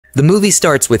The movie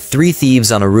starts with 3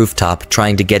 thieves on a rooftop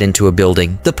trying to get into a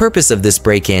building. The purpose of this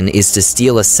break-in is to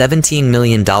steal a $17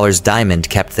 million diamond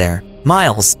kept there.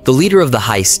 Miles, the leader of the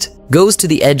heist, goes to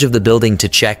the edge of the building to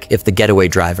check if the getaway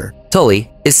driver, Tully,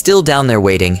 is still down there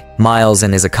waiting. Miles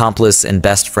and his accomplice and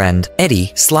best friend,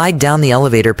 Eddie, slide down the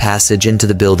elevator passage into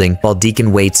the building while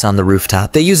Deacon waits on the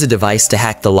rooftop. They use a device to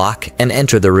hack the lock and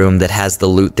enter the room that has the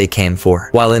loot they came for.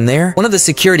 While in there, one of the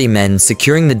security men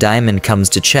securing the diamond comes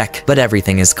to check, but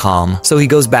everything is calm, so he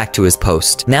goes back to his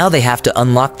post. Now they have to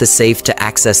unlock the safe to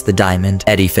access the diamond.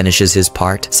 Eddie finishes his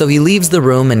part, so he leaves the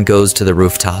room and goes to the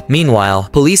rooftop. Meanwhile,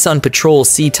 police on patrol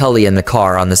see Tully in the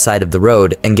car on the side of the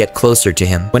road and get closer to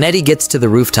him. When Eddie gets to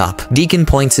the rooftop, Deacon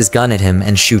points his gun at him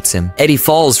and shoots him. Eddie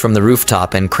falls from the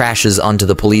rooftop and crashes onto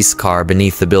the police car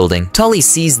beneath the building. Tully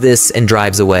sees this and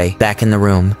drives away. Back in the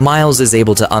room, Miles is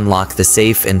able to unlock the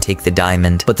safe and take the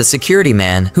diamond, but the security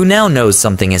man, who now knows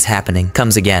something is happening,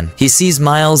 comes again. He sees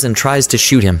Miles and tries to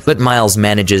shoot him, but Miles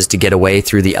manages to get away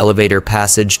through the elevator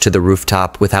passage to the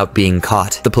rooftop without being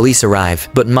caught. The police arrive,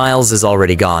 but Miles is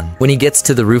already gone. When he gets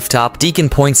to the rooftop, Deacon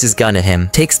points his gun at him,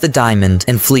 takes the diamond,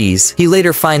 and flees. He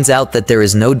later finds out that there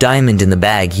is no diamond in the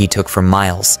bag he took from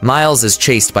Miles. Miles is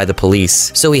chased by the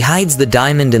police, so he hides the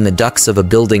diamond in the ducts of a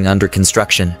building under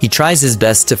construction. He tries his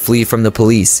best to flee from the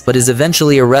police, but is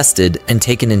eventually arrested and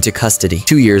taken into custody.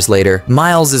 2 years later,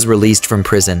 Miles is released from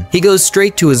prison. He goes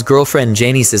straight to his girlfriend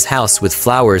Janice's house with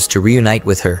flowers to reunite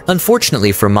with her.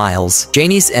 Unfortunately for Miles,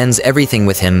 Janice ends everything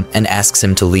with him and asks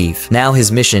him to leave. Now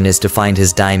his mission is to find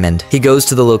his diamond. He goes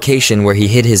to the location where he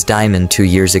hid his diamond 2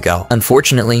 years ago.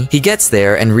 Unfortunately, he gets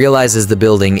there and realizes the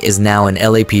building is now an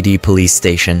LAPD police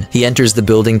station. He enters the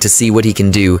building to see what he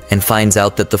can do and finds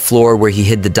out that the floor where he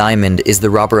hid the diamond is the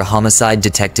Robber Homicide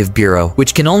Detective Bureau,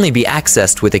 which can only be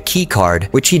accessed with a key card,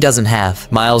 which he doesn't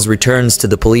have. Miles returns to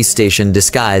the police station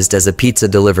disguised as a pizza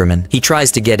deliverman. He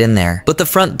tries to get in there, but the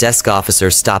front desk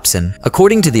officer stops him.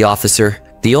 According to the officer,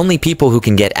 the only people who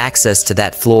can get access to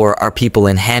that floor are people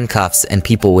in handcuffs and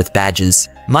people with badges.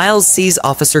 Miles sees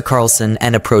Officer Carlson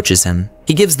and approaches him.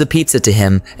 He gives the pizza to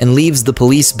him and leaves the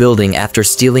police building after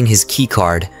stealing his key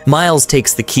card. Miles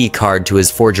takes the key card to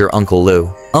his forger Uncle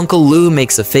Lou. Uncle Lou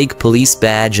makes a fake police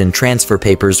badge and transfer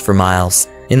papers for Miles.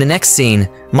 In the next scene,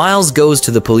 Miles goes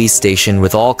to the police station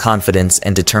with all confidence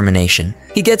and determination.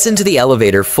 He gets into the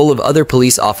elevator full of other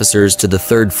police officers to the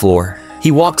 3rd floor.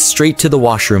 He walks straight to the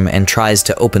washroom and tries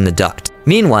to open the duct.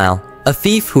 Meanwhile, a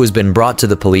thief who has been brought to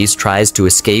the police tries to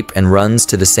escape and runs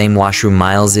to the same washroom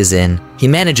Miles is in. He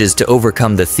manages to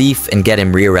overcome the thief and get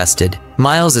him rearrested.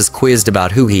 Miles is quizzed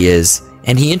about who he is,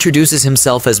 and he introduces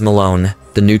himself as Malone,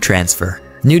 the new transfer.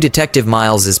 New Detective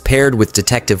Miles is paired with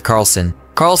Detective Carlson.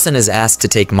 Carlson is asked to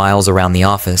take Miles around the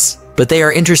office, but they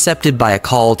are intercepted by a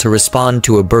call to respond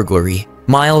to a burglary.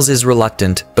 Miles is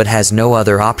reluctant, but has no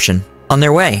other option. On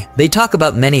their way, they talk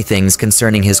about many things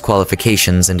concerning his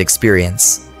qualifications and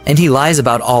experience, and he lies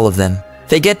about all of them.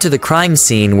 They get to the crime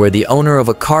scene where the owner of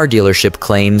a car dealership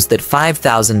claims that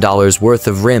 $5,000 worth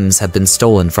of rims have been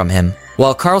stolen from him.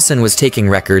 While Carlson was taking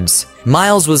records,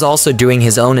 Miles was also doing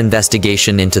his own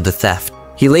investigation into the theft.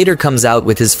 He later comes out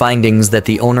with his findings that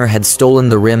the owner had stolen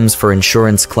the rims for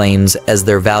insurance claims as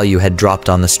their value had dropped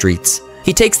on the streets.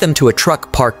 He takes them to a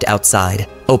truck parked outside,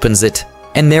 opens it,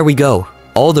 and there we go.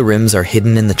 All the rims are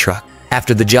hidden in the truck.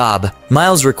 After the job,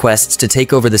 Miles requests to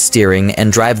take over the steering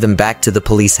and drive them back to the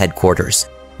police headquarters.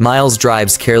 Miles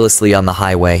drives carelessly on the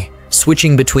highway,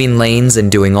 switching between lanes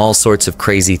and doing all sorts of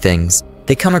crazy things.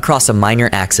 They come across a minor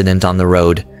accident on the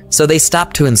road, so they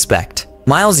stop to inspect.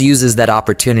 Miles uses that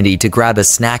opportunity to grab a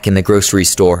snack in the grocery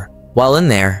store. While in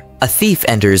there, a thief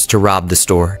enters to rob the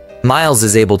store. Miles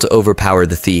is able to overpower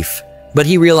the thief, but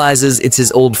he realizes it's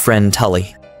his old friend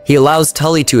Tully. He allows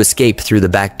Tully to escape through the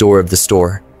back door of the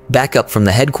store. Backup from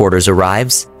the headquarters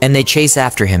arrives, and they chase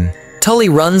after him. Tully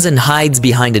runs and hides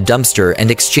behind a dumpster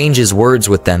and exchanges words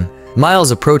with them.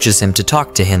 Miles approaches him to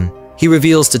talk to him. He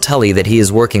reveals to Tully that he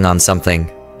is working on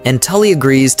something, and Tully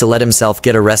agrees to let himself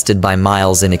get arrested by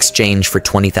Miles in exchange for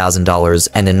 $20,000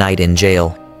 and a night in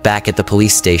jail. Back at the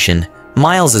police station,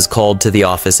 Miles is called to the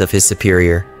office of his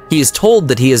superior. He is told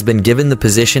that he has been given the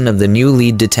position of the new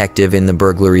lead detective in the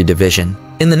burglary division.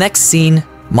 In the next scene,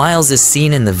 Miles is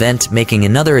seen in the vent making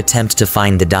another attempt to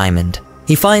find the diamond.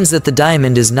 He finds that the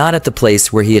diamond is not at the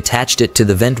place where he attached it to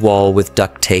the vent wall with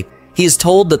duct tape. He is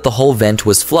told that the whole vent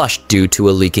was flushed due to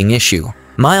a leaking issue.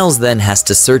 Miles then has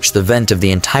to search the vent of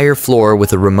the entire floor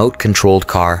with a remote-controlled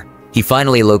car. He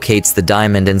finally locates the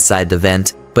diamond inside the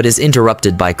vent, but is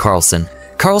interrupted by Carlson.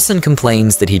 Carlson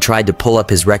complains that he tried to pull up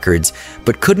his records,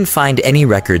 but couldn't find any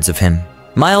records of him.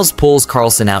 Miles pulls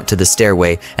Carlson out to the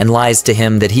stairway and lies to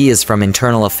him that he is from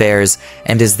Internal Affairs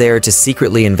and is there to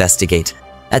secretly investigate.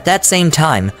 At that same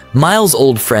time, Miles'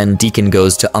 old friend Deacon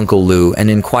goes to Uncle Lou and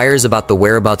inquires about the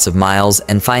whereabouts of Miles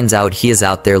and finds out he is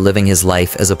out there living his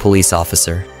life as a police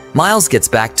officer. Miles gets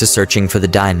back to searching for the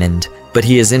diamond, but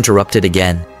he is interrupted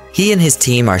again. He and his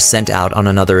team are sent out on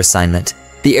another assignment.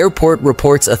 The airport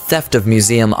reports a theft of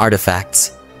museum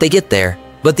artifacts. They get there,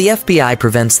 but the FBI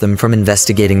prevents them from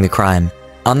investigating the crime.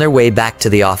 On their way back to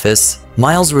the office,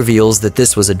 Miles reveals that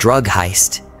this was a drug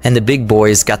heist, and the big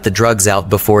boys got the drugs out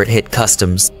before it hit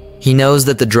customs. He knows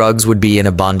that the drugs would be in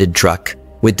a bonded truck.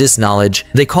 With this knowledge,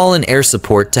 they call in air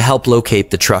support to help locate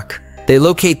the truck. They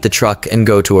locate the truck and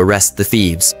go to arrest the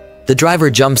thieves. The driver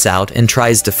jumps out and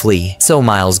tries to flee, so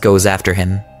Miles goes after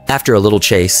him. After a little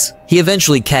chase, he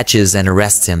eventually catches and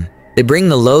arrests him. They bring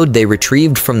the load they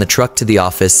retrieved from the truck to the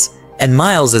office, and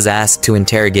Miles is asked to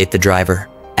interrogate the driver.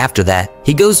 After that,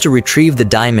 he goes to retrieve the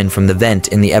diamond from the vent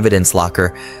in the evidence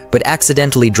locker, but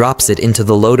accidentally drops it into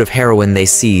the load of heroin they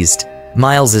seized.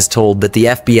 Miles is told that the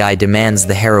FBI demands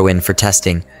the heroin for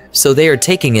testing, so they are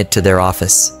taking it to their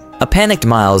office. A panicked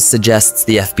Miles suggests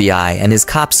the FBI and his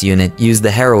cops unit use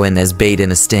the heroin as bait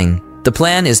in a sting. The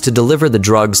plan is to deliver the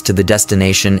drugs to the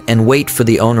destination and wait for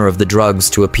the owner of the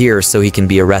drugs to appear so he can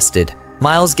be arrested.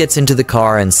 Miles gets into the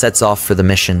car and sets off for the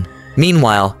mission.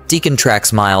 Meanwhile, Deacon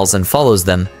tracks Miles and follows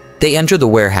them. They enter the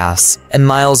warehouse, and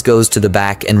Miles goes to the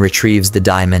back and retrieves the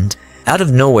diamond. Out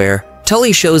of nowhere,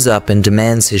 Tully shows up and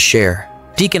demands his share.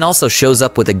 Deacon also shows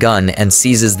up with a gun and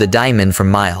seizes the diamond from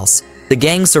Miles. The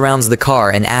gang surrounds the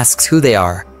car and asks who they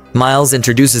are. Miles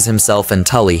introduces himself and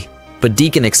Tully, but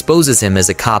Deacon exposes him as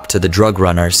a cop to the drug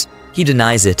runners. He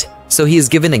denies it, so he is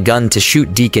given a gun to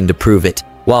shoot Deacon to prove it,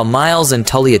 while Miles and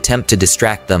Tully attempt to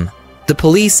distract them. The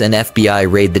police and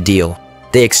FBI raid the deal.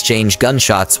 They exchange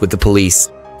gunshots with the police.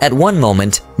 At one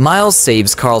moment, Miles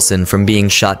saves Carlson from being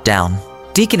shot down.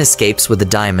 Deacon escapes with a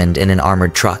diamond in an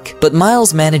armored truck, but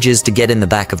Miles manages to get in the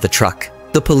back of the truck.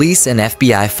 The police and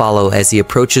FBI follow as he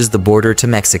approaches the border to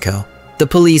Mexico. The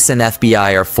police and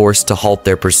FBI are forced to halt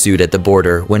their pursuit at the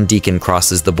border when Deacon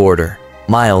crosses the border.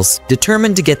 Miles,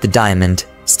 determined to get the diamond,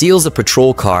 steals a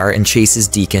patrol car and chases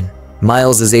Deacon.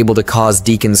 Miles is able to cause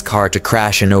Deacon's car to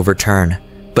crash and overturn,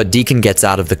 but Deacon gets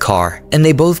out of the car, and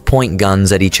they both point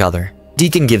guns at each other.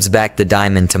 Deacon gives back the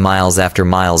diamond to Miles after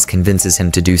Miles convinces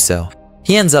him to do so.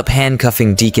 He ends up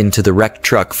handcuffing Deacon to the wrecked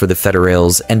truck for the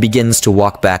federales and begins to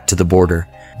walk back to the border.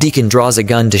 Deacon draws a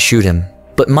gun to shoot him,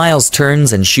 but Miles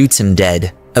turns and shoots him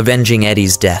dead, avenging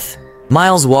Eddie's death.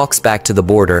 Miles walks back to the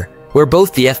border, where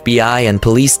both the FBI and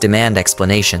police demand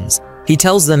explanations. He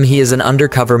tells them he is an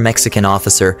undercover Mexican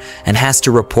officer and has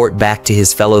to report back to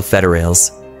his fellow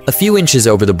federales. A few inches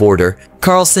over the border,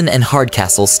 Carlson and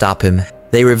Hardcastle stop him.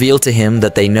 They reveal to him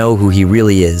that they know who he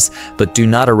really is, but do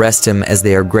not arrest him as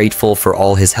they are grateful for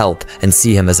all his help and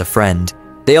see him as a friend.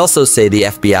 They also say the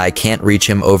FBI can't reach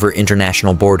him over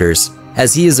international borders,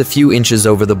 as he is a few inches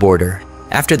over the border.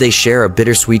 After they share a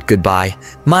bittersweet goodbye,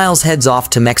 Miles heads off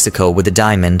to Mexico with a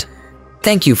diamond.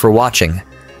 Thank you for watching.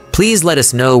 Please let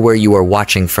us know where you are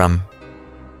watching from.